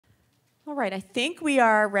All right, I think we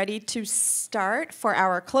are ready to start for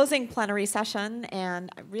our closing plenary session,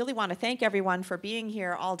 and I really want to thank everyone for being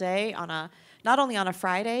here all day on not only on a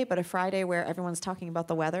Friday, but a Friday where everyone's talking about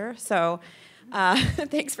the weather. So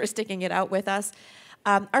thanks for sticking it out with us.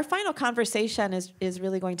 Our final conversation is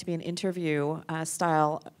really going to be an interview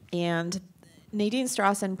style, and Nadine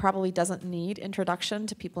Strossen probably doesn't need introduction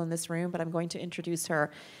to people in this room, but I'm going to introduce her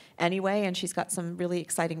anyway, and she's got some really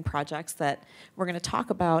exciting projects that we're going to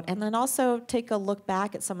talk about, and then also take a look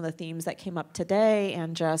back at some of the themes that came up today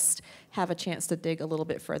and just have a chance to dig a little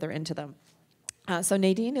bit further into them. So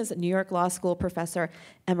Nadine is a New York Law School professor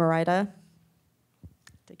emerita.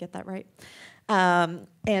 Did I get that right?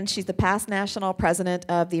 And she's the past national president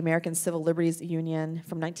of the American Civil Liberties Union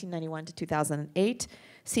from 1991 to 2008,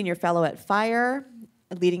 senior fellow at FIRE,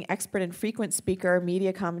 a leading expert and frequent speaker,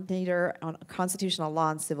 media commentator on constitutional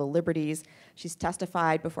law and civil liberties. She's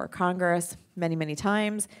testified before Congress many, many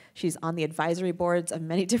times. She's on the advisory boards of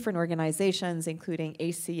many different organizations, including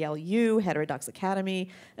ACLU, Heterodox Academy,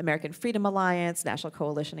 American Freedom Alliance, National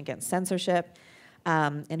Coalition Against Censorship.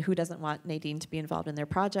 And who doesn't want Nadine to be involved in their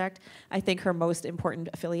project? I think her most important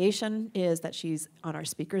affiliation is that she's on our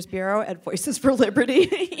Speakers Bureau at Voices for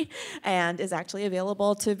Liberty and is actually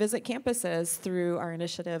available to visit campuses through our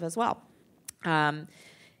initiative as well.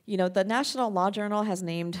 You know, the National Law Journal has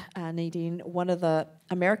named Nadine one of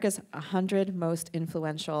America's 100 most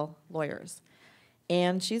influential lawyers.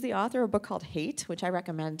 And she's the author of a book called Hate, which I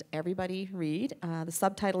recommend everybody read. The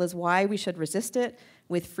subtitle is Why We Should Resist It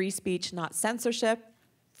with Free Speech, Not Censorship.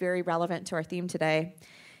 Very relevant to our theme today.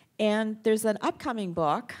 And there's an upcoming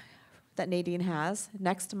book that Nadine has.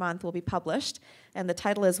 Next month will be published. And the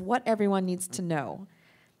title is What Everyone Needs to Know.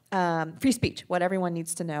 Free Speech, What Everyone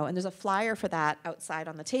Needs to Know. And there's a flyer for that outside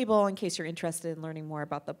on the table in case you're interested in learning more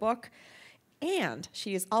about the book. And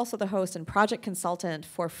she is also the host and project consultant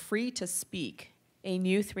for Free to Speak, a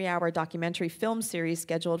new 3-hour documentary film series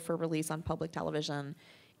scheduled for release on public television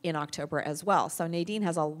in October as well. So Nadine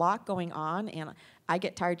has a lot going on, and I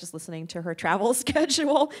get tired just listening to her travel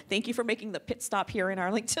schedule. Thank you for making the pit stop here in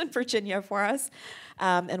Arlington, Virginia for us,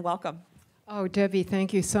 and welcome. Oh, Debbie,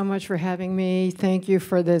 thank you so much for having me. Thank you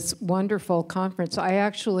for this wonderful conference. I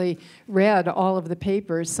actually read all of the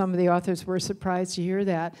papers. Some of the authors were surprised to hear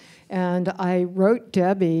that. And I wrote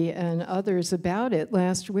Debbie and others about it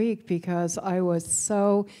last week because I was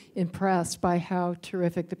so impressed by how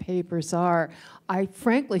terrific the papers are. I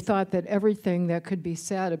frankly thought that everything that could be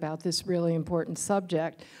said about this really important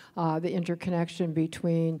subject, the interconnection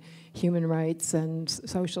between human rights and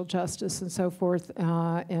social justice and so forth,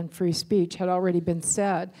 and free speech had already been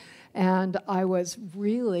said. And I was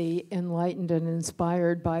really enlightened and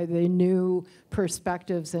inspired by the new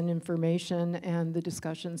perspectives and information, and the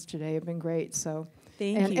discussions today have been great. So,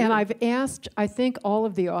 Thank you. And I've asked, I think, all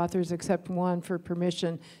of the authors except one for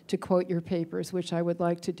permission to quote your papers, which I would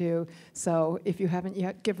like to do. So if you haven't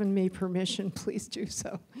yet given me permission, please do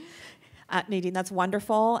so. Nadine, that's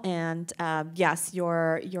wonderful, and yes,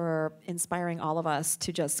 you're inspiring all of us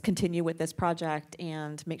to just continue with this project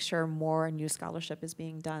and make sure more new scholarship is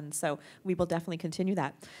being done. So we will definitely continue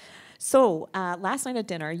that. So last night at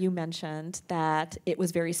dinner, you mentioned that it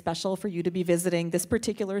was very special for you to be visiting this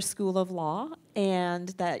particular school of law, and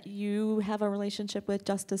that you have a relationship with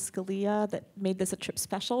Justice Scalia that made this a trip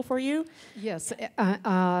special for you. Yes,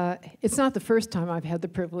 it's not the first time I've had the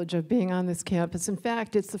privilege of being on this campus. In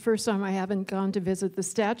fact, it's the first time I haven't gone to visit the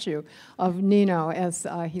statue of Nino, as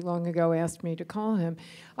he long ago asked me to call him.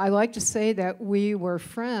 I like to say that we were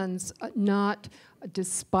friends, not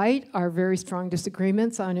despite our very strong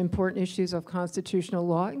disagreements on important issues of constitutional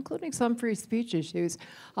law, including some free speech issues,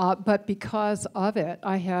 but because of it,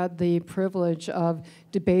 I had the privilege of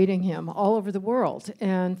debating him all over the world.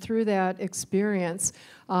 And through that experience,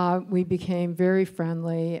 we became very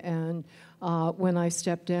friendly. And when I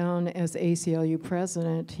stepped down as ACLU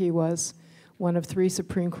president, he was one of 3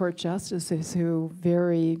 Supreme Court justices who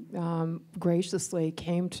very graciously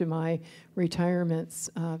came to my retirement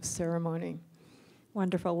ceremony.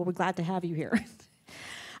 Wonderful. Well, we're glad to have you here.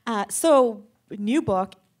 So, new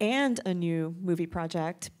book and a new movie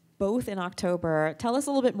project, both in October. Tell us a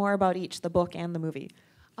little bit more about each, the book and the movie.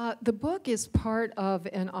 The book is part of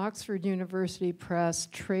an Oxford University Press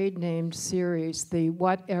trade-named series, the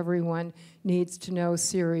What Everyone Needs to Know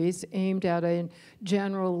series, aimed at a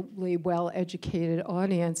generally well-educated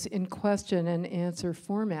audience in question and answer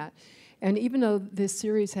format. And even though this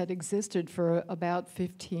series had existed for about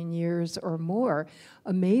 15 years or more,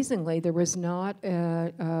 amazingly, there was not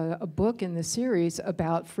a book in the series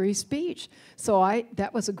about free speech. So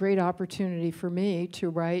that was a great opportunity for me to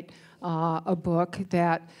write a book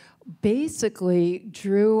that basically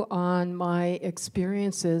drew on my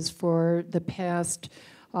experiences for the past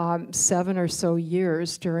 7 or so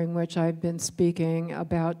years, during which I've been speaking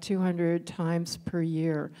about 200 times per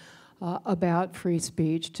year about free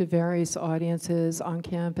speech to various audiences on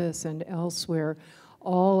campus and elsewhere,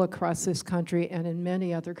 all across this country and in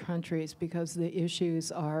many other countries, because the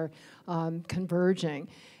issues are converging.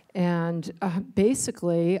 And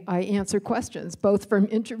basically, I answer questions, both from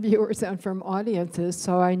interviewers and from audiences,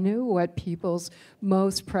 so I knew what people's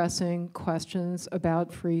most pressing questions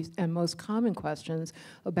about free, and most common questions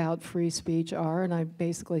about free speech are, and I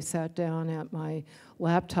basically sat down at my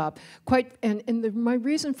laptop. My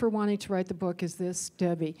reason for wanting to write the book is this,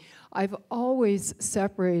 Debbie. I've always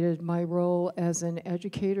separated my role as an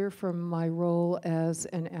educator from my role as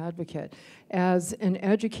an advocate. As an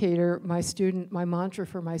educator, my mantra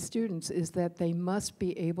for my students is that they must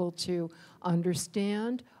be able to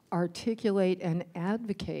understand, articulate, and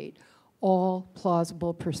advocate all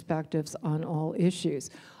plausible perspectives on all issues.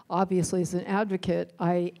 Obviously, as an advocate,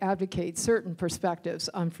 I advocate certain perspectives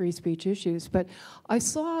on free speech issues, but I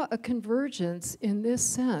saw a convergence in this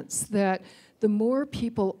sense that the more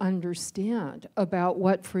people understand about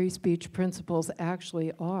what free speech principles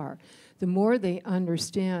actually are, the more they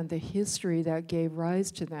understand the history that gave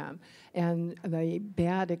rise to them and the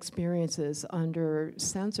bad experiences under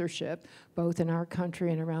censorship, both in our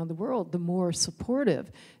country and around the world, the more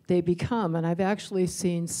supportive they become. And I've actually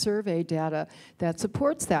seen survey data that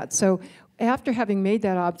supports that. So after having made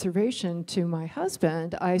that observation to my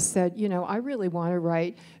husband, I said, you know, I really want to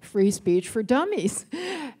write free speech for dummies.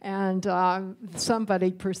 And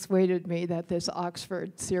somebody persuaded me that this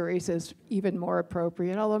Oxford series is even more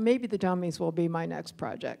appropriate, although maybe the dummies will be my next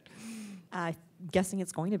project. Guessing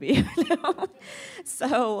it's going to be.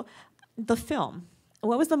 So the film,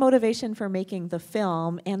 what was the motivation for making the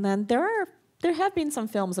film? And then there have been some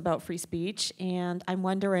films about free speech, and I'm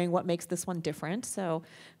wondering what makes this one different. So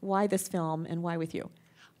why this film and why with you?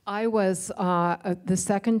 I was the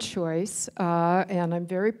second choice, and I'm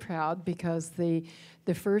very proud because the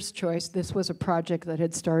first choice, this was a project that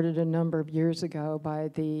had started a number of years ago by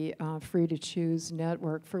the Free to Choose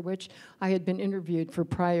network, for which I had been interviewed for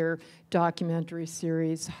prior documentary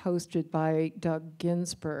series hosted by Doug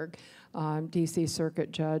Ginsburg, D.C.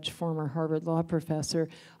 Circuit Judge, former Harvard law professor,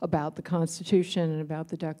 about the Constitution and about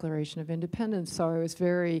the Declaration of Independence. So I was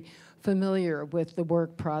very familiar with the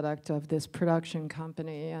work product of this production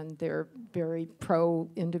company and their very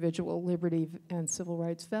pro-individual liberty and civil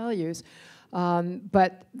rights values.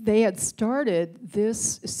 But they had started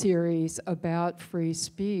this series about free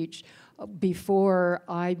speech before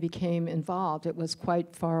I became involved. It was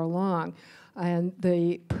quite far along. And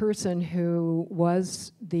the person who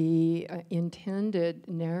was the intended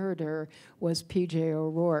narrator was P.J.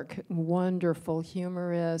 O'Rourke, wonderful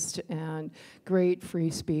humorist and great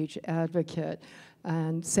free speech advocate.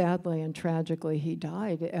 And sadly and tragically, he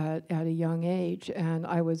died at a young age. And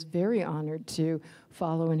I was very honored to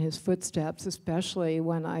follow in his footsteps, especially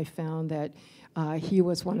when I found that he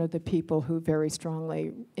was one of the people who very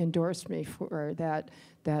strongly endorsed me for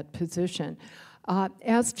that position.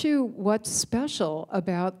 As to what's special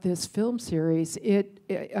about this film series,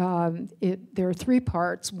 there are 3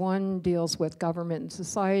 parts. One deals with government and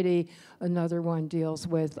society, another one deals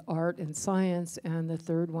with art and science, and the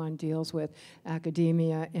third one deals with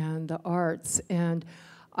academia and the arts. And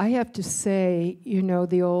I have to say, you know,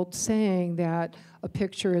 the old saying that a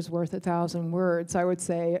picture is worth 1,000 words, I would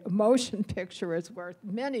say a motion picture is worth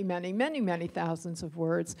many, many, many, many thousands of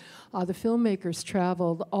words. The filmmakers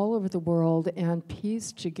traveled all over the world and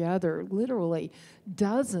pieced together literally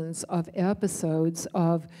dozens of episodes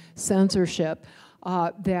of censorship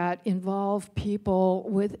that involve people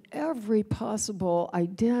with every possible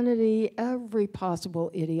identity, every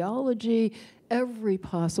possible ideology, every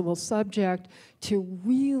possible subject, to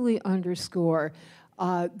really underscore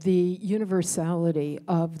the universality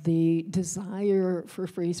of the desire for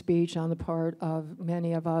free speech on the part of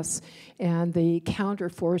many of us and the counter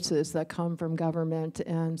forces that come from government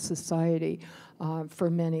and society for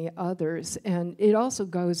many others. And it also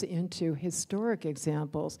goes into historic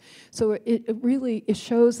examples. So it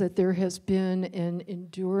shows that there has been an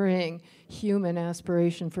enduring human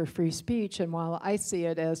aspiration for free speech, and while I see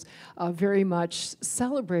it as very much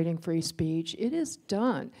celebrating free speech, it is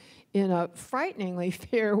done in a frighteningly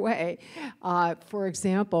fair way. For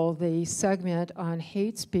example, the segment on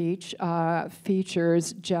hate speech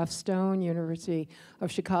features Jeff Stone, University of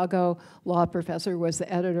Chicago law professor, was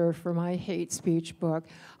the editor for my hate speech book,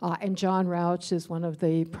 and John Rauch is one of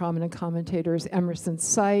the prominent commentators, Emerson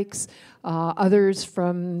Sykes, others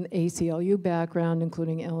from ACLU background,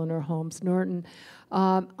 including Eleanor Holmes Norton.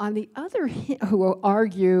 On the other hand, who will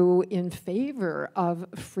argue in favor of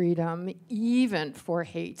freedom, even for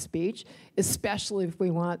hate speech, especially if we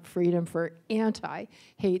want freedom for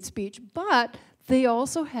anti-hate speech. But they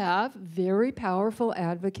also have very powerful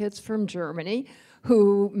advocates from Germany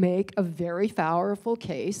who make a very powerful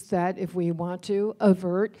case that if we want to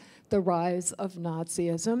avert the rise of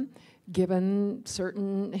Nazism, given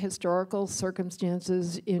certain historical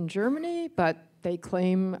circumstances in Germany, but they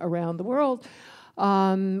claim around the world,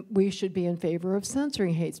 we should be in favor of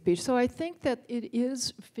censoring hate speech. So I think that it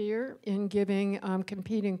is fair in giving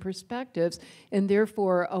competing perspectives, and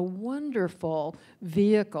therefore a wonderful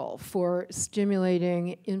vehicle for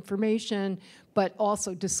stimulating information, but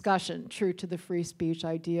also discussion, true to the free speech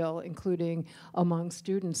ideal, including among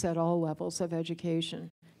students at all levels of education.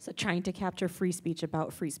 So trying to capture free speech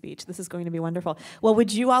about free speech. This is going to be wonderful. Well,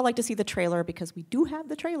 would you all like to see the trailer? Because we do have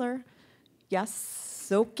the trailer. Yes?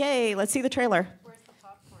 Okay, let's see the trailer. Where's the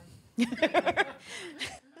popcorn?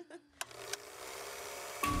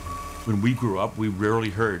 When we grew up, we rarely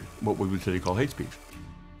heard what we would today call hate speech.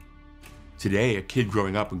 Today, a kid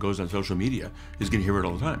growing up and goes on social media is going to hear it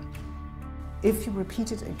all the time. If you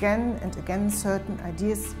repeat it again and again, certain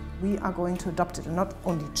ideas, we are going to adopt it. And not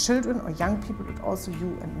only children or young people, but also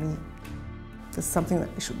you and me. This is something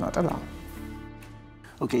that we should not allow.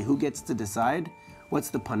 Okay, who gets to decide?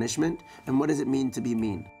 What's the punishment? And what does it mean to be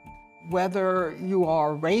mean? Whether you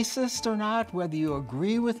are racist or not, whether you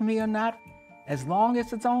agree with me or not, as long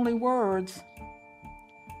as it's only words,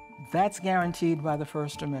 that's guaranteed by the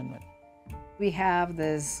First Amendment. We have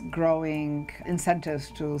this growing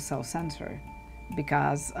incentives to self-censor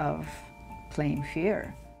because of plain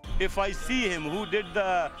fear. If I see him who did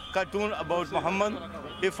the cartoon about Muhammad,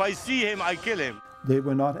 if I see him, I kill him. They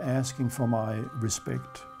were not asking for my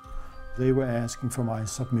respect. They were asking for my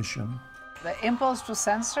submission. The impulse to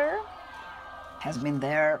censor has been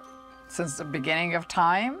there since the beginning of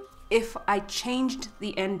time. If I changed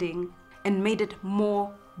the ending and made it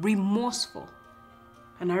more remorseful,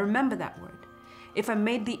 and I remember that word, if I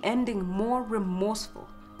made the ending more remorseful,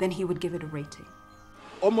 then he would give it a rating.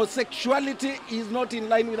 Homosexuality is not in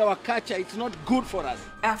line with our culture. It's not good for us.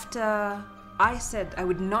 After I said I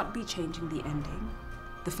would not be changing the ending,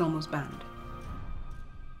 the film was banned.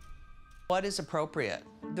 What is appropriate?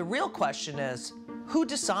 The real question is, who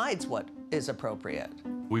decides what is appropriate?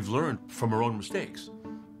 We've learned from our own mistakes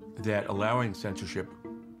that allowing censorship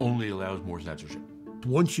only allows more censorship.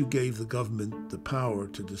 Once you gave the government the power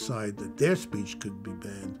to decide that their speech could be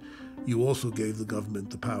banned, you also gave the government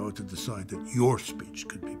the power to decide that your speech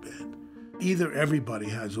could be banned. Either everybody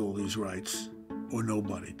has all these rights or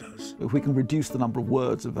nobody does. If we can reduce the number of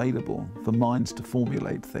words available for minds to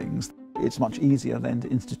formulate things, it's much easier then to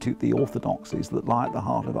institute the orthodoxies that lie at the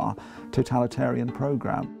heart of our totalitarian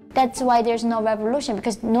program. That's why there's no revolution,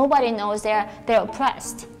 because nobody knows they're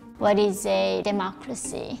oppressed. What is a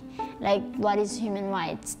democracy? Like, what is human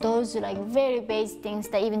rights? Those are like very basic things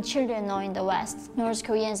that even children know in the West. North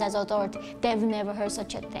Koreans as adults, they've never heard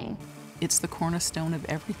such a thing. It's the cornerstone of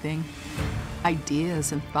everything.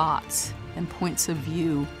 Ideas and thoughts and points of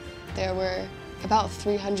view. There were about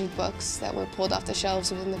 300 books that were pulled off the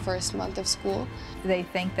shelves within the first month of school. They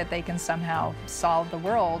think that they can somehow solve the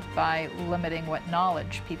world by limiting what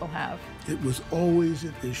knowledge people have. It was always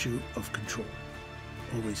an issue of control.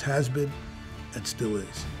 Always has been and still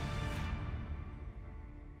is.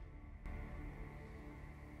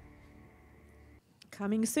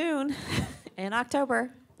 Coming soon in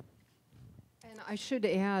October. And I should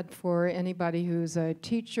add, for anybody who's a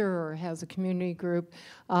teacher or has a community group,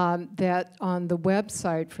 that on the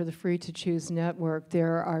website for the Free to Choose Network,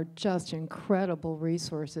 there are just incredible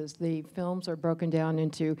resources. The films are broken down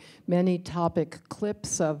into many topic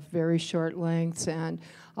clips of very short lengths and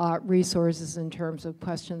resources in terms of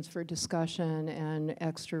questions for discussion and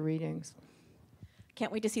extra readings.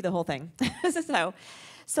 Can't wait to see the whole thing.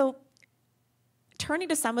 So turning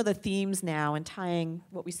to some of the themes now and tying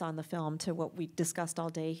what we saw in the film to what we discussed all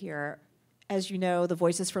day here, as you know, the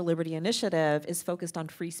Voices for Liberty initiative is focused on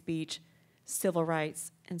free speech, civil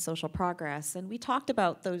rights, and social progress. And we talked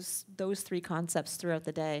about those three concepts throughout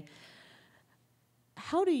the day.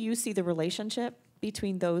 How do you see the relationship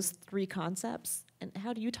between those three concepts, and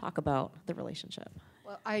how do you talk about the relationship?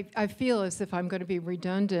 Well, I feel as if I'm going to be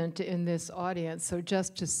redundant in this audience, so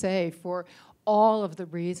just to say, for all of the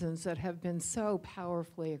reasons that have been so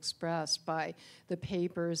powerfully expressed by the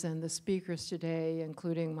papers and the speakers today,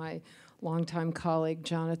 including my longtime colleague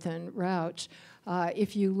Jonathan Rauch.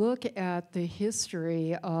 If you look at the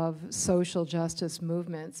history of social justice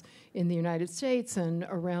movements in the United States and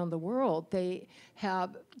around the world, they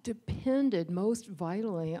have depended most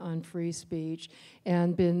vitally on free speech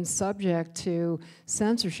and been subject to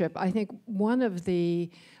censorship. I think one of the,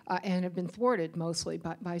 and have been thwarted mostly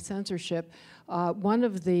by censorship, one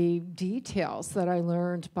of the details that I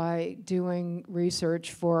learned by doing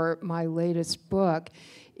research for my latest book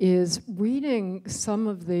is reading some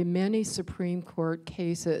of the many Supreme Court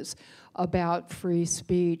cases about free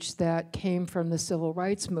speech that came from the civil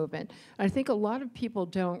rights movement. I think a lot of people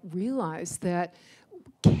don't realize that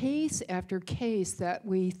case after case that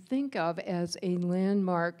we think of as a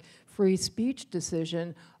landmark free speech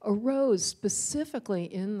decision arose specifically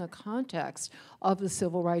in the context of the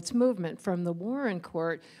civil rights movement from the Warren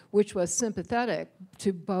Court, which was sympathetic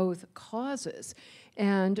to both causes.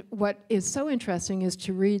 And what is so interesting is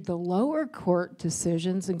to read the lower court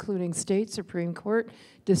decisions, including state Supreme Court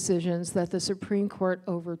decisions that the Supreme Court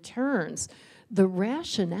overturns. The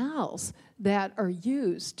rationales that are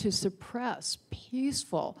used to suppress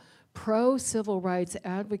peaceful pro-civil rights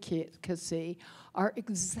advocacy are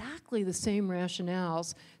exactly the same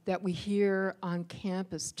rationales that we hear on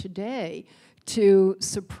campus today to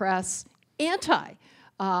suppress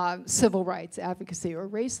civil rights advocacy or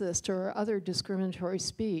racist or other discriminatory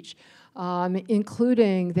speech,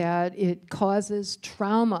 including that it causes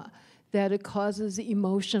trauma, that it causes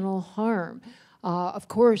emotional harm, of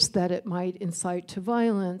course, that it might incite to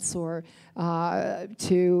violence or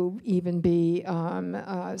to even be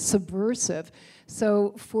subversive.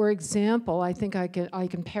 So, for example, I think I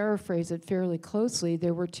can paraphrase it fairly closely.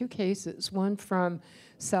 There were two cases, one from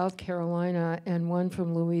South Carolina and one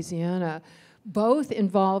from Louisiana, both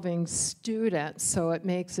involving students, so it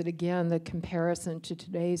makes it, again, the comparison to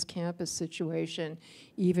today's campus situation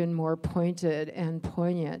even more pointed and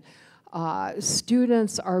poignant.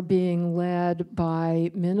 Students are being led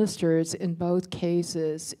by ministers in both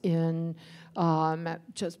cases in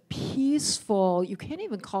just peaceful, you can't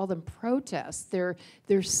even call them protests,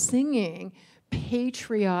 they're singing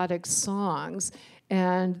patriotic songs,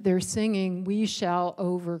 and they're singing, "We shall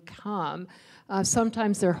overcome."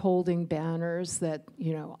 Sometimes they're holding banners that,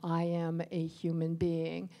 you know, "I am a human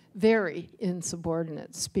being," very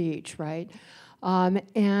insubordinate speech, right?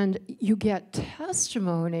 And you get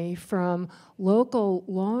testimony from local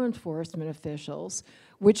law enforcement officials,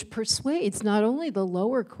 which persuades not only the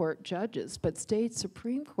lower court judges, but state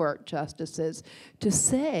Supreme Court justices to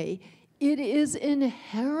say it is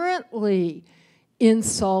inherently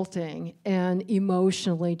insulting and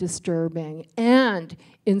emotionally disturbing and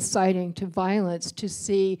inciting to violence to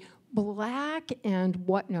see black and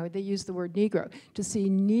white, no, they use the word Negro, to see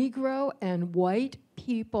Negro and white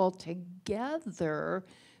people together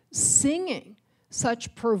singing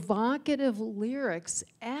such provocative lyrics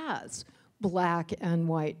as black and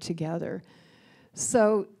white together.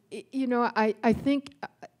 So, you know, I think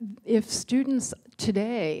if students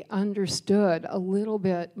today understood a little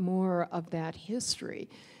bit more of that history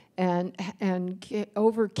and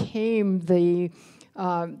overcame the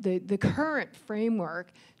current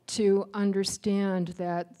framework to understand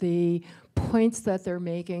that the points that they're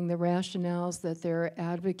making, the rationales that they're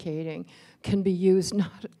advocating, can be used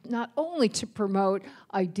not only to promote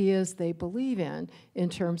ideas they believe in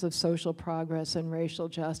terms of social progress and racial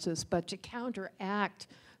justice, but to counteract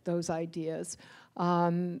those ideas.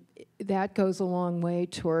 That goes a long way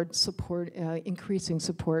toward increasing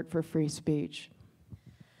support for free speech.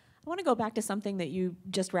 I want to go back to something that you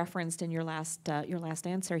just referenced in your last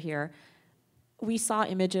answer here. We saw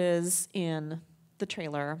images in the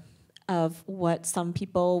trailer of what some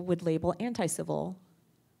people would label anti-civil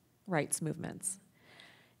rights movements.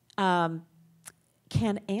 Can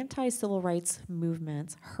anti-civil rights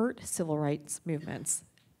movements hurt civil rights movements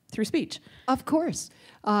through speech? Of course.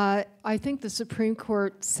 I think the Supreme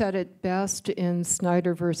Court said it best in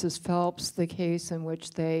Snyder versus Phelps, the case in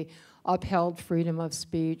which they upheld freedom of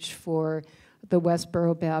speech for the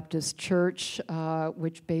Westboro Baptist Church,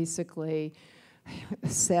 which basically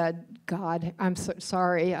said, God, I'm so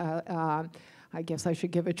sorry, I guess I should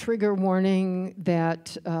give a trigger warning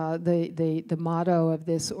that the motto of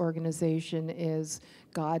this organization is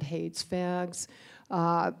God hates fags,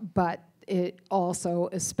 but it also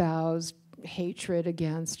espoused hatred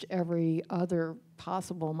against every other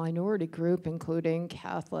possible minority group, including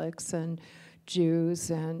Catholics and Jews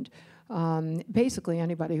and basically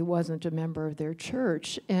anybody who wasn't a member of their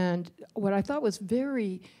church. And what I thought was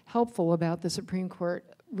very helpful about the Supreme Court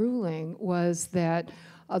ruling was that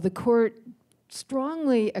the court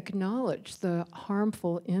strongly acknowledged the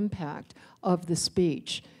harmful impact of the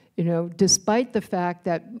speech. You know, despite the fact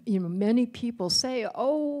that, you know, many people say,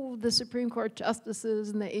 oh, the Supreme Court justices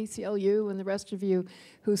and the ACLU and the rest of you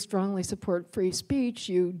who strongly support free speech,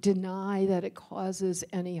 you deny that it causes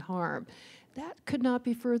any harm. That could not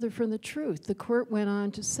be further from the truth. The court went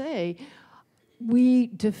on to say, we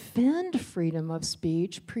defend freedom of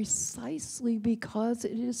speech precisely because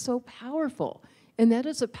it is so powerful. And that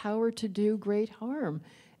is a power to do great harm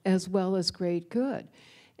as well as great good.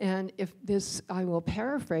 And if this, I will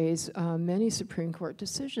paraphrase many Supreme Court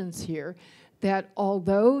decisions here, that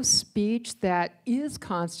although speech that is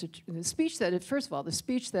the speech that is, first of all, the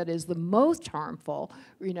speech that is the most harmful,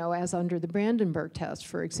 you know, as under the Brandenburg test,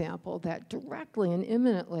 for example, that directly and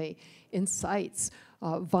imminently incites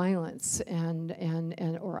violence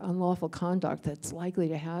and or unlawful conduct that's likely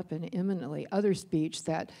to happen imminently, other speech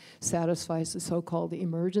that satisfies the so-called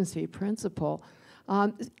emergency principle,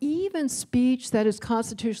 even speech that is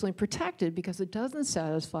constitutionally protected because it doesn't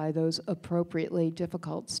satisfy those appropriately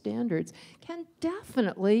difficult standards can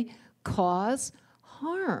definitely cause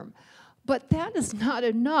harm. But that is not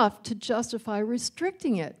enough to justify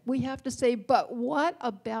restricting it. We have to say, but what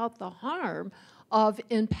about the harm of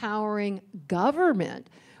empowering government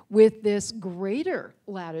with this greater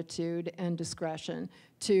latitude and discretion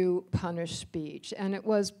to punish speech? And it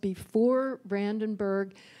was before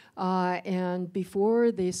Brandenburg and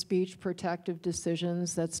before the speech protective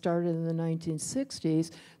decisions that started in the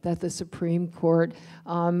 1960s that the Supreme Court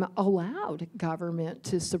allowed government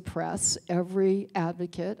to suppress every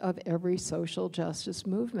advocate of every social justice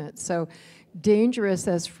movement. So dangerous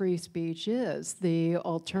as free speech is, the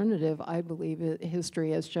alternative, I believe,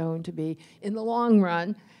 history has shown to be, in the long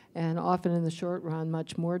run, and often in the short run,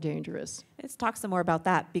 much more dangerous. Let's talk some more about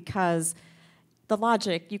that, because the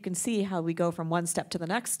logic, you can see how we go from one step to the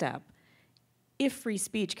next step. If free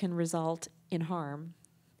speech can result in harm,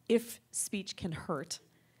 if speech can hurt,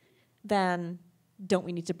 then don't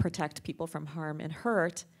we need to protect people from harm and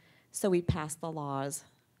hurt? So we pass the laws,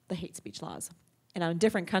 the hate speech laws. And in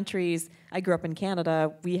different countries, I grew up in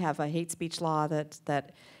Canada, we have a hate speech law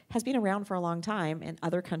that has been around for a long time, and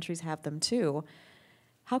other countries have them too.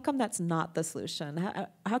 How come that's not the solution?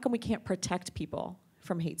 How come we can't protect people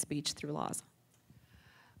from hate speech through laws?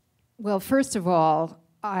 Well, first of all,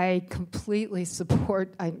 I completely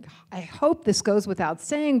support, I hope this goes without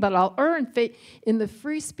saying, but I'll err in the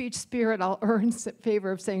free speech spirit, I'll err in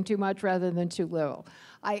favor of saying too much rather than too little.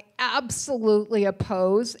 I absolutely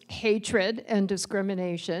oppose hatred and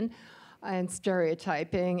discrimination and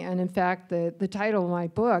stereotyping, and in fact, the title of my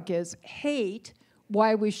book is Hate,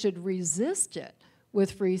 Why We Should Resist It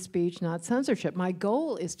with Free Speech, Not Censorship. My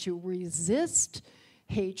goal is to resist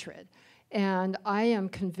hatred. And I am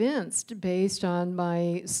convinced, based on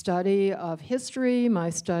my study of history, my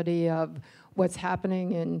study of what's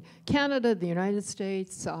happening in Canada, the United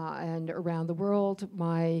States, and around the world,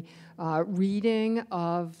 my reading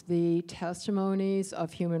of the testimonies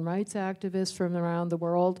of human rights activists from around the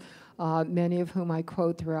world, many of whom I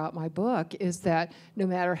quote throughout my book, is that no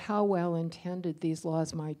matter how well-intended these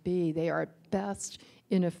laws might be, they are at best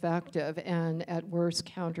ineffective and at worst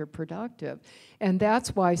counterproductive. And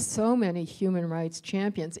that's why so many human rights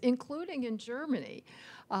champions, including in Germany,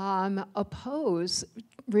 oppose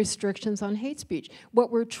restrictions on hate speech.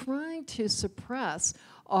 What we're trying to suppress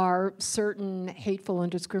are certain hateful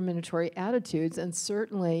and discriminatory attitudes, and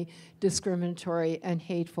certainly discriminatory and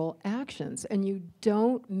hateful actions. And you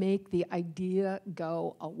don't make the idea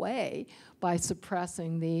go away by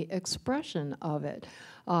suppressing the expression of it.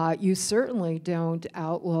 You certainly don't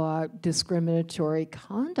outlaw discriminatory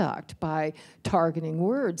conduct by targeting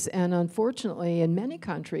words. And unfortunately, in many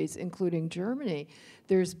countries, including Germany,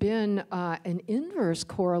 there's been an inverse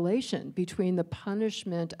correlation between the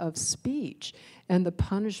punishment of speech and the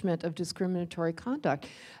punishment of discriminatory conduct.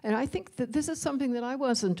 And I think that this is something that I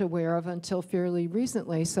wasn't aware of until fairly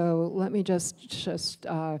recently, so let me just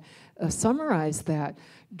summarize that.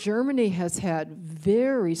 Germany has had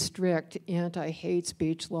very strict anti-hate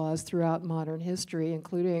speech laws throughout modern history,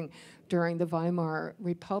 including during the Weimar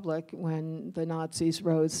Republic when the Nazis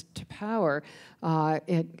rose to power.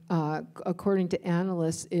 According to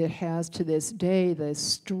analysts, it has to this day the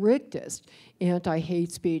strictest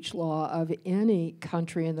anti-hate speech law of any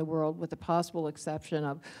country in the world, with the possible exception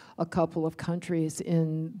of a couple of countries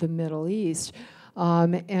in the Middle East.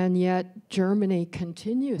 And yet Germany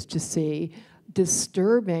continues to see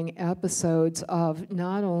disturbing episodes of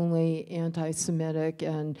not only anti-Semitic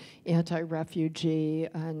and anti-refugee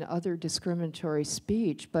and other discriminatory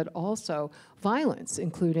speech, but also violence,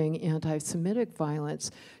 including anti-Semitic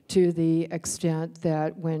violence, to the extent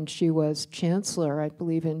that when she was chancellor, I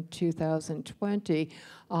believe in 2020,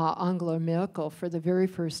 Angela Merkel, for the very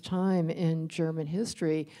first time in German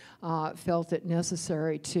history, felt it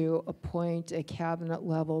necessary to appoint a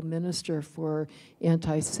cabinet-level minister for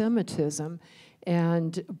anti-Semitism.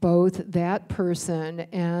 And both that person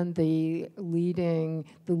and the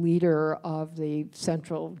leader of the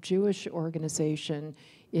Central Jewish Organization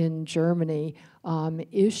in Germany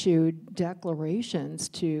issued declarations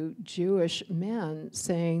to Jewish men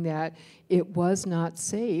saying that it was not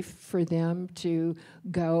safe for them to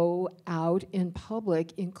go out in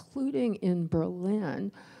public, including in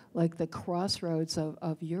Berlin, like the crossroads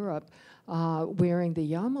of Europe, wearing the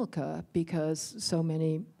yarmulke, because so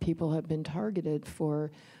many people have been targeted for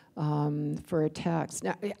attacks.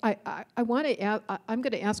 Now, I want to. I'm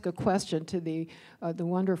going to ask a question to the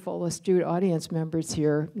wonderful, astute audience members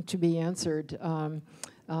here to be answered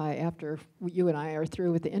after you and I are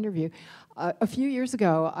through with the interview. A few years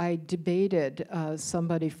ago, I debated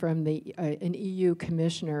somebody from an EU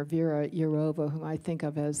commissioner, Vera Jourova, whom I think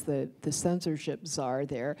of as the censorship czar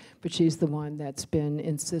there, but she's the one that's been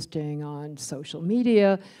insisting on social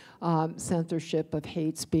media, censorship of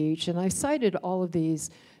hate speech, and I cited all of these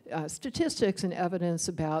statistics and evidence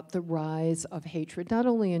about the rise of hatred, not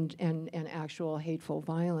only in actual hateful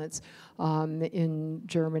violence in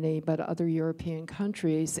Germany, but other European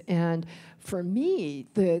countries. And for me,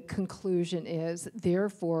 the conclusion is,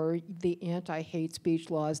 therefore, the anti-hate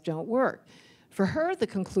speech laws don't work. For her, the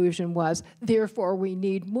conclusion was, therefore, we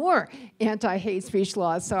need more anti-hate speech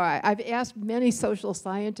laws. So I've asked many social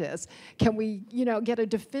scientists, can we, get a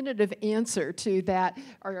definitive answer to that,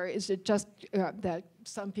 or is it just that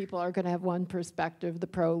some people are going to have one perspective, the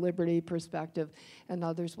pro-liberty perspective, and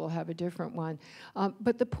others will have a different one.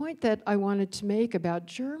 But the point that I wanted to make about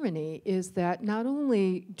Germany is that not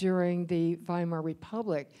only during the Weimar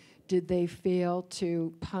Republic did they fail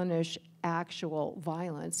to punish actual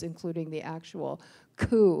violence, including the actual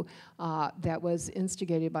coup that was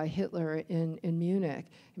instigated by Hitler in Munich.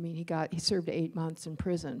 I mean, he served 8 months in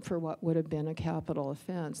prison for what would have been a capital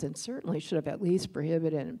offense, and certainly should have at least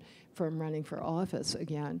prohibited him from running for office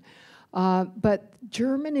again. But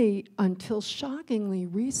Germany, until shockingly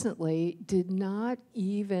recently, did not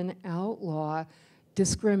even outlaw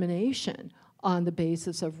discrimination on the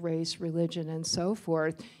basis of race, religion, and so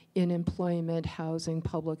forth in employment, housing,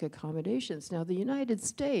 public accommodations. Now, the United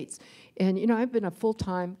States, and I've been a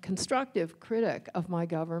full-time constructive critic of my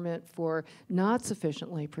government for not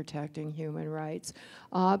sufficiently protecting human rights,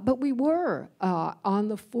 but we were on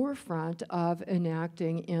the forefront of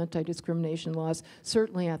enacting anti-discrimination laws,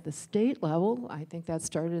 certainly at the state level. I think that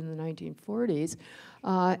started in the 1940s.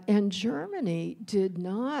 And Germany did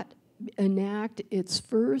not enact its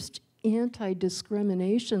first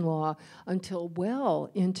anti-discrimination law until well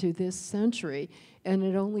into this century, and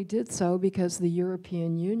it only did so because the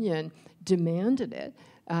European Union demanded it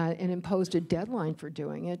and imposed a deadline for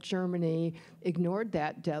doing it. Germany ignored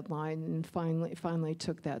that deadline and finally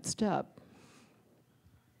took that step.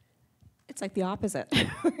 It's like the opposite,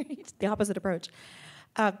 the opposite approach.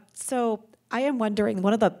 So I am wondering,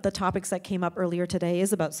 one of the topics that came up earlier today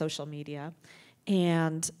is about social media.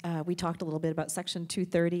 And we talked a little bit about Section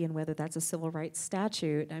 230 and whether that's a civil rights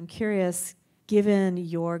statute. I'm curious, given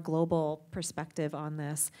your global perspective on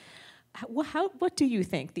this, what do you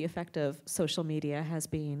think the effect of social media has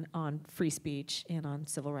been on free speech and on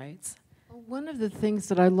civil rights? One of the things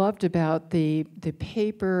that I loved about the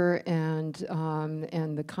paper and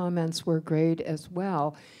the comments were great as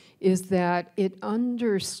well, is that it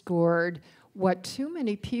underscored what too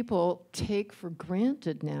many people take for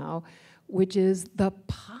granted now, which is the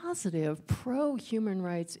positive pro-human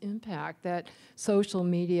rights impact that social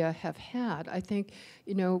media have had. I think,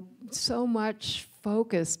 so much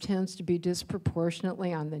focus tends to be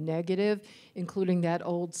disproportionately on the negative, including that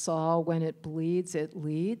old saw, when it bleeds, it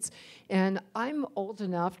leads. And I'm old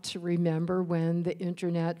enough to remember when the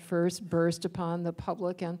internet first burst upon the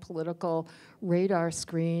public and political radar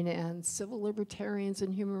screen, and civil libertarians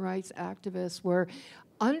and human rights activists were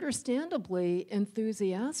understandably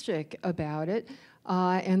enthusiastic about it.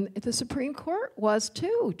 And the Supreme Court was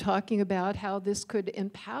too, talking about how this could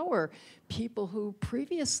empower people who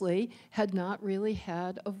previously had not really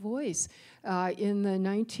had a voice. In the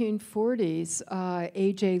 1940s,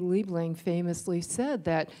 A.J. Liebling famously said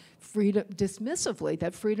that dismissively,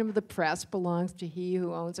 that freedom of the press belongs to he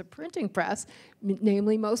who owns a printing press,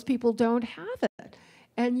 namely most people don't have it.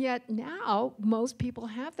 And yet now, most people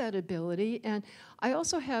have that ability. And I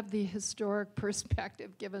also have the historic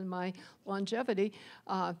perspective, given my longevity,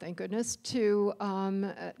 thank goodness, to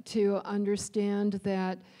understand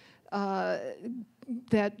that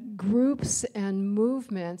that groups and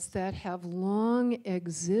movements that have long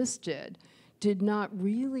existed did not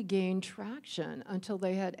really gain traction until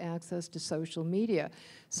they had access to social media.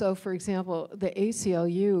 So, for example, the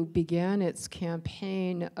ACLU began its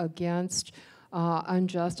campaign against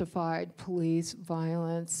unjustified police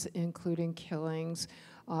violence, including killings,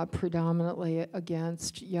 predominantly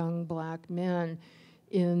against young black men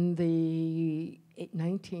in the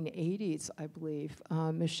 1980s, I believe.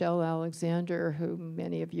 Michelle Alexander, who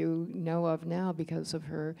many of you know of now because of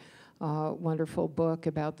her wonderful book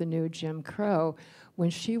about the new Jim Crow, when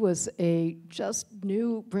she was a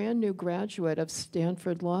brand new graduate of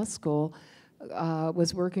Stanford Law School,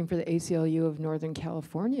 was working for the ACLU of Northern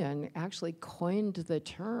California and actually coined the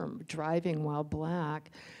term driving while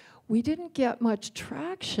black. We didn't get much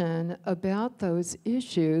traction about those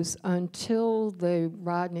issues until the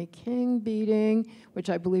Rodney King beating, which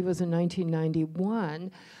I believe was in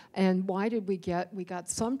 1991. And why did we got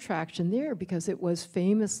some traction there? Because it was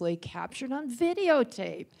famously captured on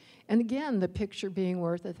videotape. And again, the picture being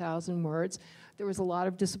worth 1,000 words. There was a lot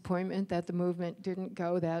of disappointment that the movement didn't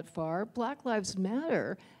go that far. Black Lives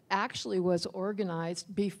Matter actually was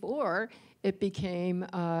organized before it became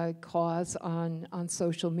a cause on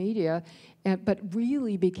social media, but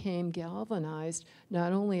really became galvanized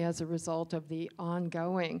not only as a result of the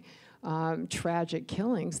ongoing tragic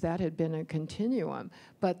killings, that had been a continuum,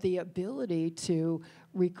 but the ability to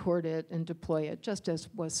record it and deploy it, just as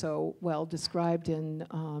was so well described in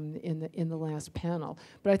the last panel.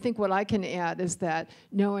 But I think what I can add is that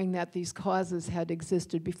knowing that these causes had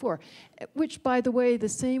existed before, which, by the way, the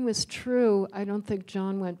same was true. I don't think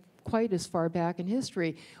John went quite as far back in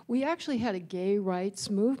history. We actually had a gay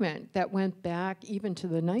rights movement that went back even to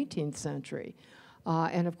the 19th century.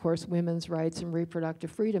 And of course, women's rights and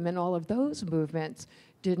reproductive freedom, and all of those movements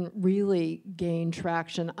didn't really gain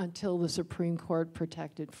traction until the Supreme Court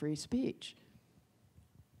protected free speech.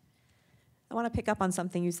 I want to pick up on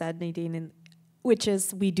something you said, Nadine, which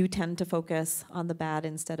is we do tend to focus on the bad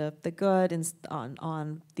instead of the good, and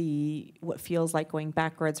on the what feels like going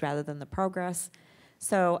backwards rather than the progress.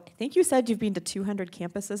 So I think you said you've been to 200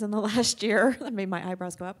 campuses in the last year. That made my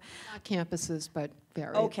eyebrows go up. Not campuses, but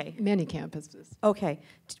okay. Many campuses. Okay.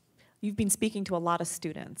 You've been speaking to a lot of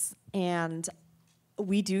students, and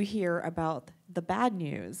we do hear about the bad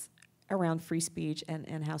news around free speech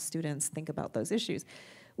and how students think about those issues.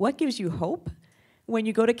 What gives you hope when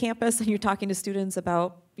you go to campus and you're talking to students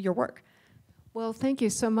about your work? Well, thank you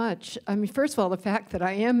so much. I mean, first of all, the fact that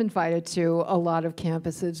I am invited to a lot of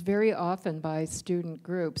campuses, very often by student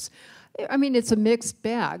groups. I mean, it's a mixed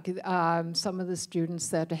bag. Some of the students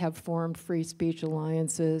that have formed free speech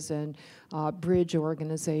alliances and bridge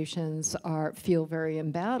organizations feel very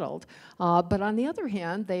embattled. But on the other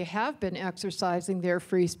hand, they have been exercising their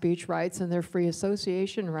free speech rights and their free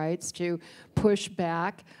association rights to push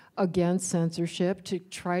back against censorship, to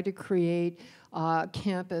try to create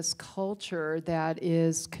campus culture that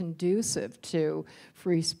is conducive to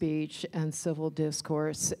free speech and civil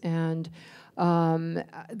discourse. And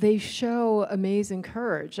they show amazing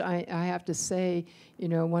courage. I have to say, you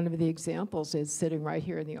know, one of the examples is sitting right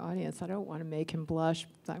here in the audience. I don't want to make him blush.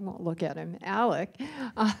 I won't look at him. Alec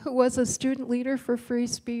was a student leader for free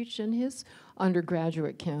speech in his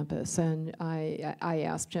undergraduate campus, and I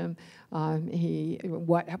asked him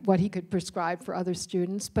what he could prescribe for other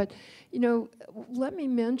students. But, you know, let me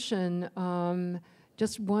mention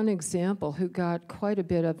just one example who got quite a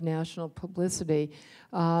bit of national publicity,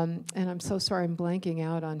 and I'm so sorry I'm blanking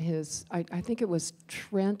out on his, I think it was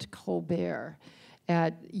Trent Colbert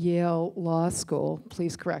at Yale Law School.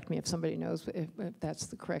 Please correct me if somebody knows if that's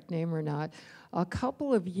the correct name or not. A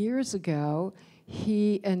couple of years ago,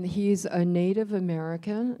 he's a Native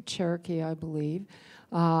American, Cherokee, I believe,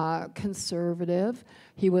 conservative.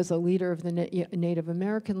 He was a leader of the Native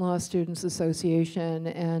American Law Students Association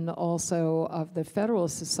and also of the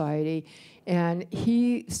Federalist Society. And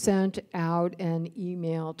he sent out an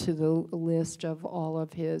email to the list of all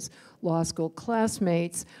of his law school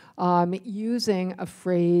classmates using a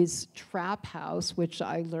phrase, trap house, which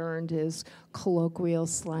I learned is colloquial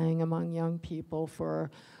slang among young people for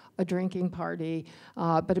a drinking party,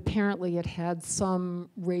 but apparently it had some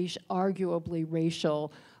arguably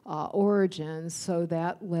racial origins, so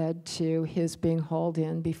that led to his being hauled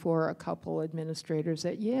in before a couple administrators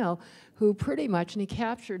at Yale who pretty much, and he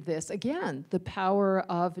captured this, again, the power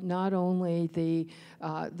of not only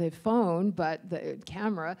the phone, but the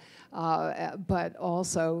camera, but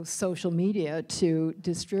also social media to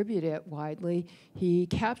distribute it widely. He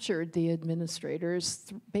captured the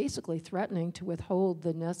administrators, basically threatening to withhold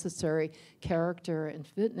the necessary character and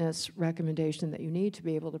fitness recommendation that you need to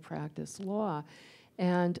be able to practice law.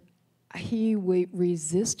 And he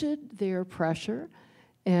resisted their pressure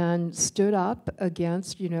and stood up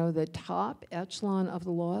against, the top echelon of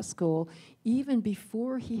the law school, even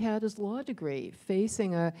before he had his law degree,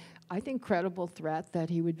 facing a, I think, credible threat that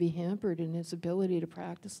he would be hampered in his ability to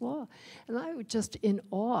practice law. And I was just in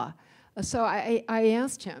awe. So I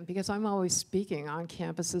asked him, because I'm always speaking on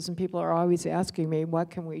campuses and people are always asking me, what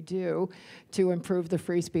can we do to improve the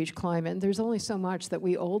free speech climate? And there's only so much that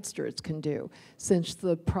we oldsters can do, since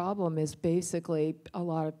the problem is basically a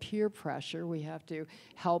lot of peer pressure. We have to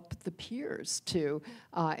help the peers to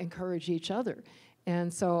encourage each other.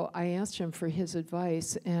 And so I asked him for his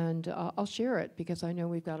advice, and I'll share it because I know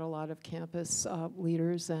we've got a lot of campus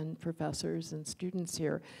leaders and professors and students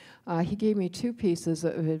here. He gave me two pieces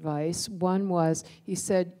of advice. One was, he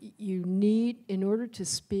said, you need, in order to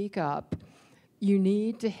speak up, you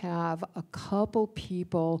need to have a couple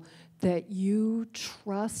people that you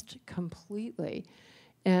trust completely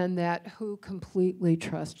and that who completely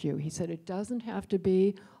trust you. He said it doesn't have to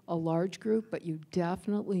be a large group, but you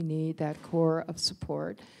definitely need that core of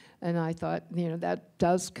support. And I thought, that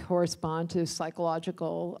does correspond to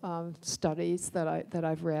psychological studies that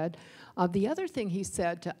I've read. The other thing he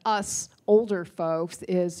said to us older folks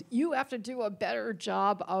is, you have to do a better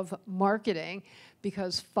job of marketing,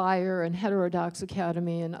 because FIRE and Heterodox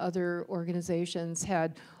Academy and other organizations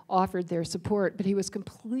had offered their support, but he was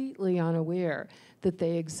completely unaware that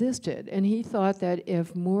they existed. And he thought that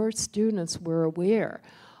if more students were aware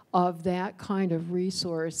of that kind of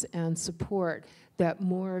resource and support, that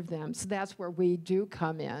more of them, so that's where we do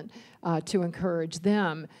come in, to encourage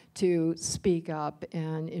them to speak up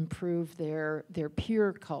and improve their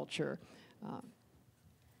peer culture.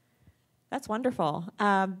 That's wonderful.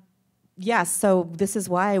 Yes, so this is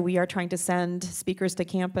why we are trying to send speakers to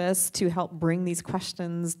campus to help bring these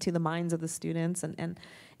questions to the minds of the students and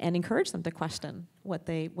encourage them to question what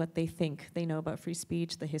they think they know about free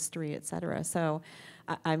speech, the history, et cetera. So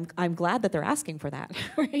I'm glad that they're asking for that,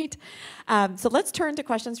 right? So let's turn to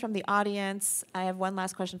questions from the audience. I have one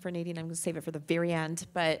last question for Nadine. I'm going to save it for the very end,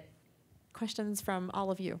 but questions from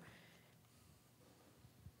all of you.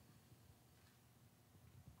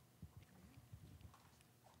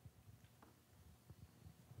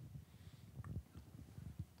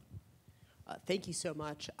 Thank you so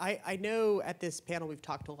much. I know at this panel we've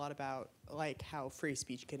talked a lot about how free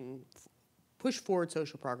speech can push forward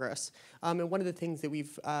social progress. And one of the things that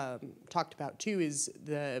we've talked about too is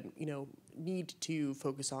the need to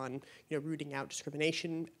focus on rooting out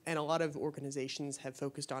discrimination. And a lot of organizations have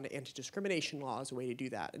focused on anti-discrimination law as a way to do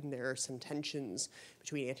that. And there are some tensions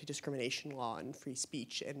between anti-discrimination law and free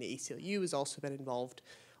speech. And the ACLU has also been involved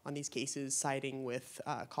on these cases, siding with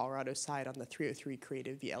Colorado's side on the 303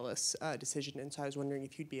 Creative v. Ellis decision. And so I was wondering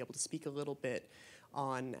if you'd be able to speak a little bit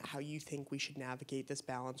on how you think we should navigate this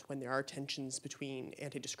balance when there are tensions between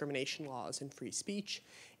anti-discrimination laws and free speech,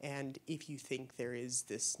 and if you think there is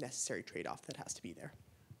this necessary trade-off that has to be there.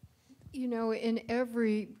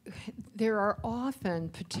 There are often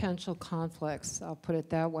potential conflicts, I'll put it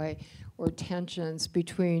that way, or tensions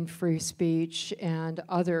between free speech and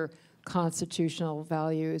other constitutional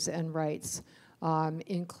values and rights,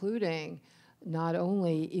 including not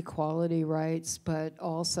only equality rights, but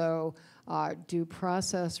also due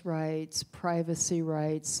process rights, privacy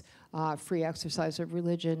rights, free exercise of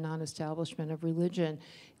religion, non-establishment of religion.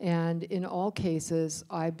 And in all cases,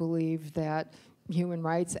 I believe that human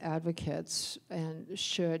rights advocates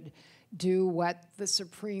should do what the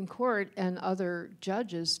Supreme Court and other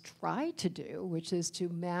judges try to do, which is to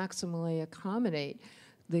maximally accommodate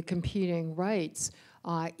the competing rights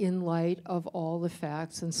in light of all the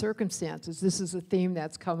facts and circumstances. This is a theme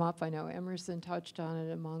that's come up. I know Emerson touched on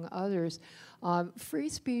it, among others. Free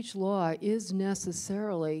speech law is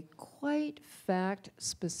necessarily quite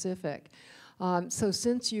fact-specific. So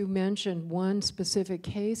since you mentioned one specific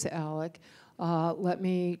case, Alec, let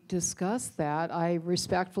me discuss that. I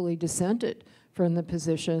respectfully dissented from the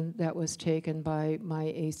position that was taken by my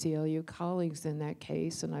ACLU colleagues in that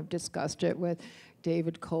case, and I've discussed it with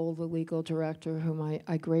David Cole, the legal director, whom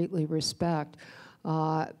I greatly respect.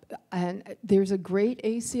 And there's a great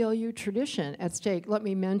ACLU tradition at stake. Let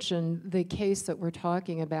me mention the case that we're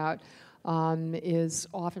talking about is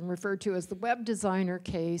often referred to as the web designer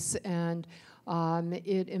case, and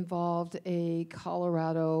it involved a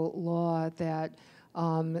Colorado law that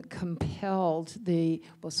compelled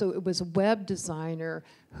so it was a web designer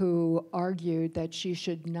who argued that she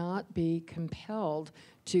should not be compelled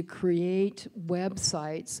to create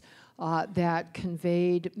websites that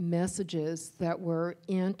conveyed messages that were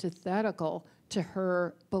antithetical to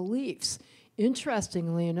her beliefs.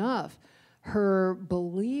 Interestingly enough, Her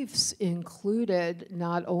beliefs included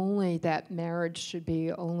not only that marriage should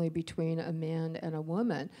be only between a man and a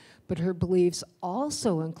woman, but her beliefs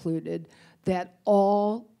also included that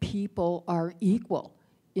all people are equal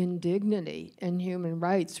in dignity and human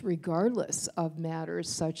rights, regardless of matters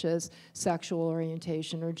such as sexual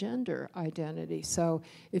orientation or gender identity. So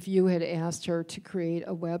if you had asked her to create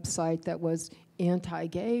a website that was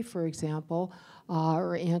anti-gay, for example,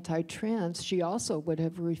 or anti-trans, she also would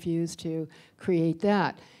have refused to create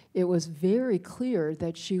that. It was very clear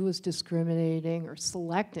that she was discriminating or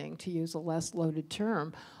selecting, to use a less loaded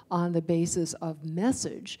term, on the basis of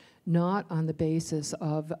message, not on the basis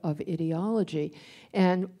of ideology.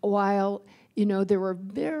 And while there were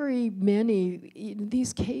very many,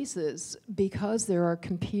 these cases, because there are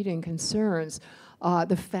competing concerns,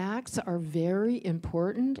 the facts are very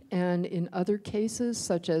important, and in other cases,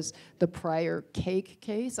 such as the prior cake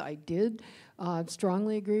case, I did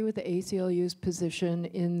strongly agree with the ACLU's position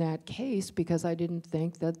in that case because I didn't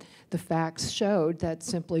think that the facts showed that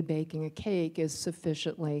simply baking a cake is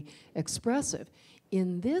sufficiently expressive.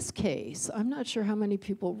 In this case, I'm not sure how many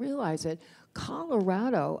people realize it,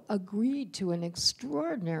 Colorado agreed to an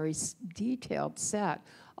extraordinary detailed set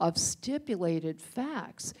of stipulated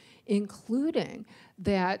facts, including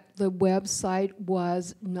that the website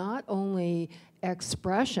was not only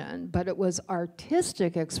expression, but it was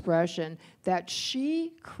artistic expression that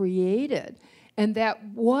she created and that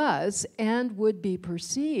was and would be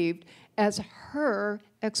perceived as her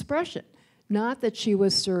expression, not that she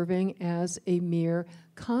was serving as a mere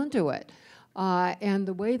conduit. And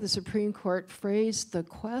the way the Supreme Court phrased the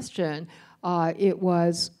question, it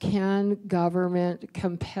was, can government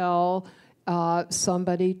compel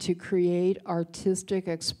somebody to create artistic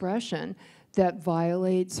expression that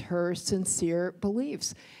violates her sincere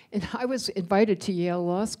beliefs? And I was invited to Yale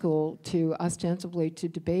Law School to ostensibly to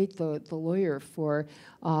debate the lawyer for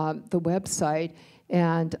the website.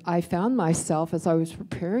 And I found myself, as I was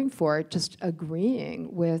preparing for it, just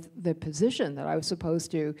agreeing with the position that I was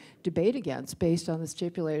supposed to debate against based on the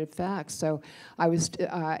stipulated facts. So I was,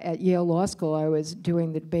 at Yale Law School, I was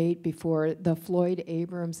doing the debate before the Floyd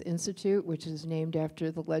Abrams Institute, which is named after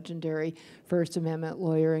the legendary First Amendment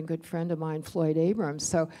lawyer and good friend of mine, Floyd Abrams.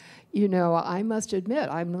 So, I must admit,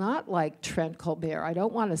 I'm not like Trent Colbert. I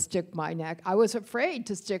don't want to stick my neck. I was afraid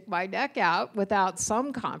to stick my neck out without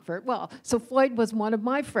some comfort. Well, so Floyd was one of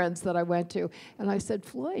my friends that I went to. And I said,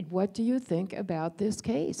 Floyd, what do you think about this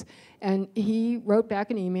case? And he wrote back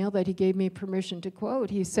an email that he gave me permission to quote.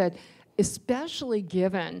 He said, especially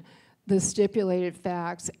given the stipulated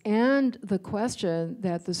facts and the question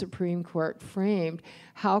that the Supreme Court framed,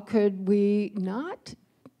 how could we not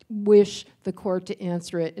wish the court to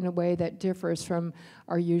answer it in a way that differs from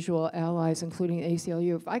our usual allies, including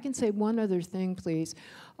ACLU? If I can say one other thing, please.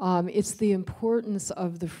 It's the importance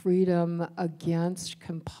of the freedom against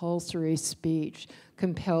compulsory speech,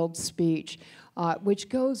 compelled speech, which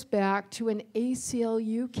goes back to an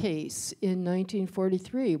ACLU case in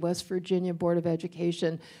 1943, West Virginia Board of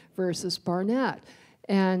Education versus Barnett.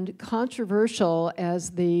 And controversial as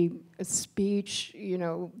the speech,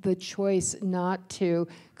 the choice not to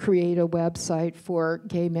create a website for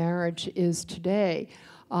gay marriage is today,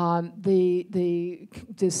 the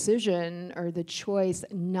decision or the choice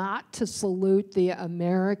not to salute the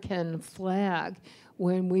American flag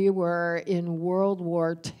when we were in World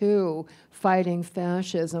War II fighting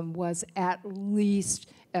fascism was at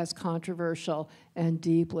least as controversial and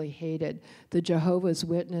deeply hated. The Jehovah's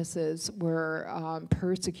Witnesses were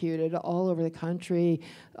persecuted all over the country,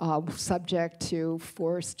 subject to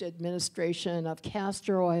forced administration of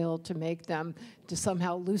castor oil to make them to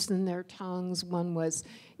somehow loosen their tongues. One was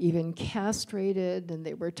even castrated, and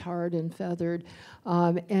they were tarred and feathered.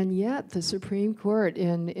 And yet the Supreme Court,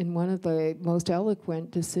 in one of the most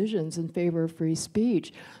eloquent decisions in favor of free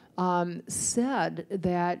speech, said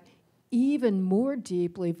that even more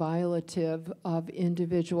deeply violative of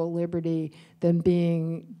individual liberty than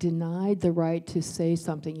being denied the right to say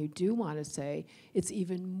something you do want to say, it's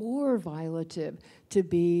even more violative to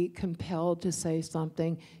be compelled to say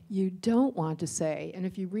something you don't want to say. And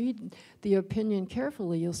if you read the opinion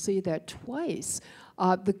carefully, you'll see that twice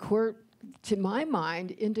the court, to my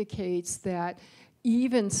mind, indicates that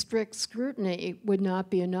even strict scrutiny would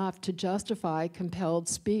not be enough to justify compelled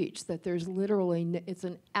speech, that there's literally, it's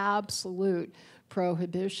an absolute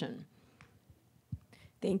prohibition.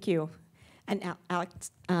 Thank you. And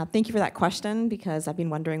Alex, thank you for that question, because I've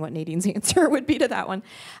been wondering what Nadine's answer would be to that one.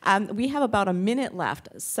 We have about a minute left,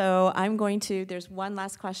 so I'm going to, there's one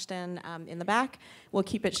last question in the back. We'll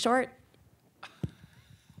keep it short.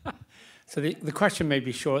 So the question may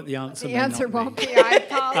be short, the answer The may answer not won't be. be. I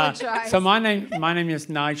apologize. So my name is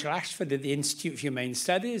Nigel Ashford at the Institute of Humane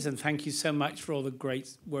Studies, and thank you so much for all the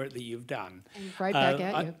great work that you've done. And right back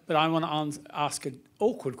at you. But I want to ask an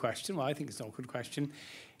awkward question. Well, I think it's an awkward question.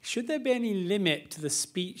 Should there be any limit to the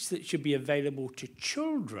speech that should be available to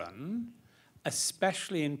children,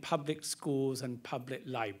 especially in public schools and public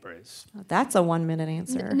libraries? That's a 1-minute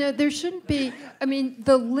answer. No, there shouldn't be. I mean,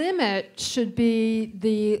 the limit should be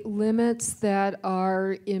the limits that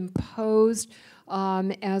are imposed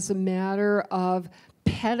as a matter of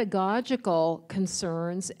pedagogical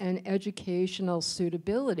concerns and educational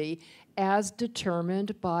suitability as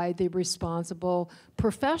determined by the responsible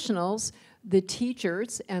professionals, the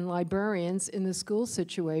teachers and librarians in the school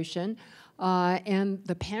situation, and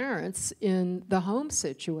the parents in the home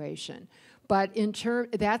situation. But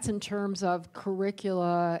that's in terms of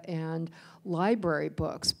curricula and library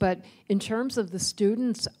books. But in terms of the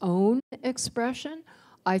student's own expression,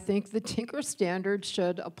 I think the Tinker Standard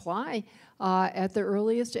should apply at the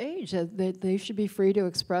earliest age. That they should be free to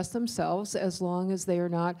express themselves as long as they are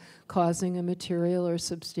not causing a material or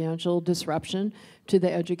substantial disruption to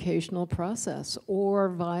the educational process or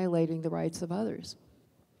violating the rights of others.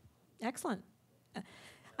 Excellent.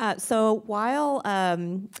 So while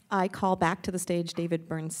I call back to the stage David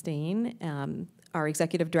Bernstein, our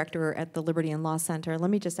executive director at the Liberty and Law Center, let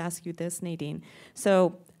me just ask you this, Nadine.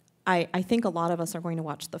 So I think a lot of us are going to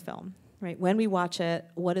watch the film, right? When we watch it,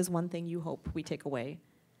 what is one thing you hope we take away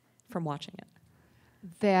from watching it?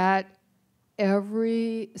 That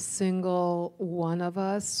every single one of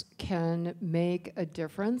us can make a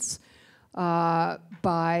difference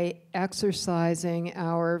by exercising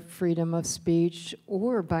our freedom of speech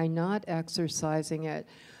or by not exercising it.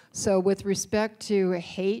 So with respect to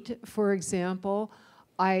hate, for example,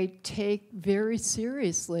 I take very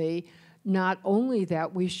seriously not only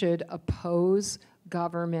that we should oppose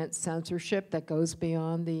government censorship that goes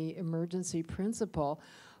beyond the emergency principle,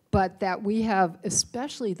 but that we have,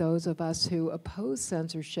 especially those of us who oppose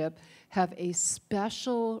censorship, have a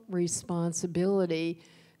special responsibility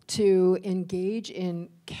to engage in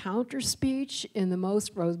counter-speech in the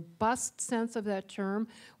most robust sense of that term,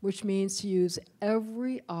 which means to use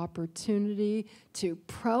every opportunity to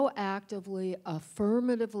proactively,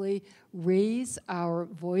 affirmatively raise our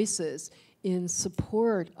voices in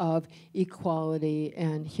support of equality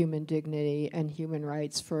and human dignity and human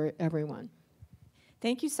rights for everyone.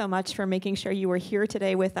 Thank you so much for making sure you were here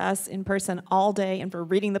today with us in person all day and for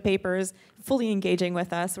reading the papers, fully engaging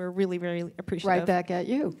with us. We're really, really appreciative. Right back at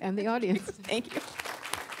you and the audience. Thank you.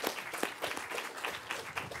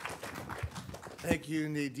 Thank you,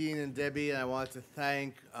 Nadine and Debbie. And I want to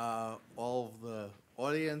thank all of the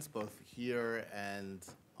audience, both here and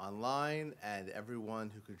online, and everyone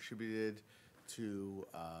who contributed to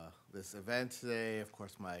this event today. Of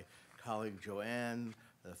course, my colleague Joanne,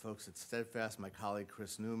 the folks at Steadfast, my colleague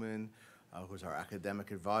Chris Newman, who's our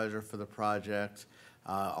academic advisor for the project,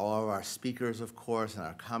 all of our speakers, of course, and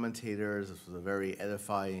our commentators. This was a very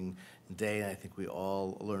edifying day, and I think we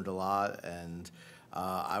all learned a lot. And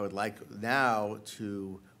I would like now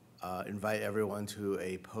to invite everyone to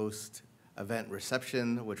a post-event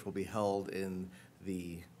reception, which will be held in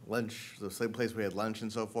the same place we had lunch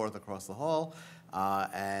and so forth across the hall.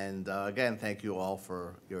 And again, thank you all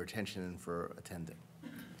for your attention and for attending.